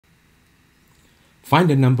Find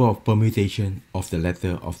the number of permutation of the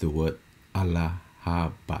letter of the word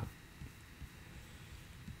Allahabad.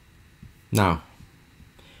 Now,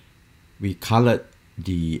 we colored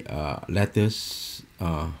the letters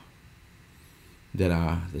that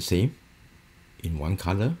are the same in one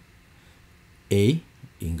color. A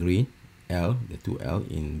in green, L, the two L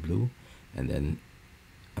in blue, and then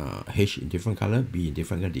H in different color, B in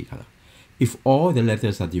different color, D color. If all the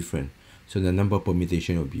letters are different, so the number of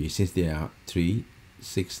permutation will be, since there are 3,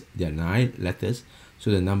 6, there are 9 letters, so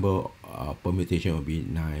the number of permutation will be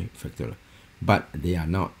 9 factorial. But they are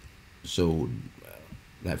not. So,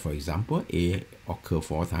 like for example, A occur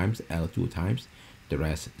 4 times, L 2 times, the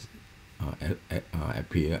rest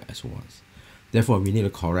appear as once. Therefore, we need to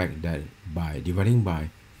correct that by dividing by,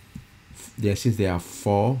 since there are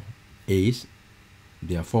 4 A's,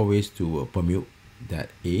 there are 4 ways to permute that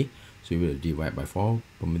A, so you will divide by 4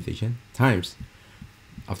 permutation times.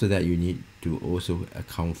 After that, you need to also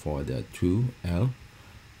account for the 2L,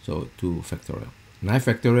 so 2 factorial. 9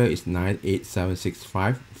 factorial is 9, 8, 7, 6,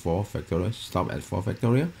 5, 4 factorial, stop at 4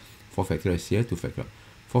 factorial, 4 factorial is here, 2 factorial.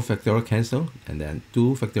 4 factorial cancel, and then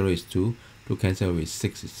 2 factorial is 2, 2 cancel with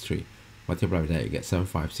 6 is 3. Multiply with that, you get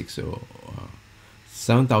 7560,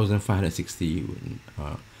 7,560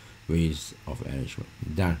 ways of arrangement.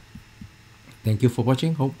 Done. Thank you for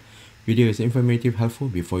watching. Hope video is informative, helpful.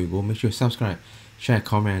 Before you go, make sure you subscribe, share,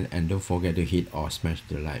 comment, and don't forget to hit or smash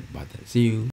the like button. See you.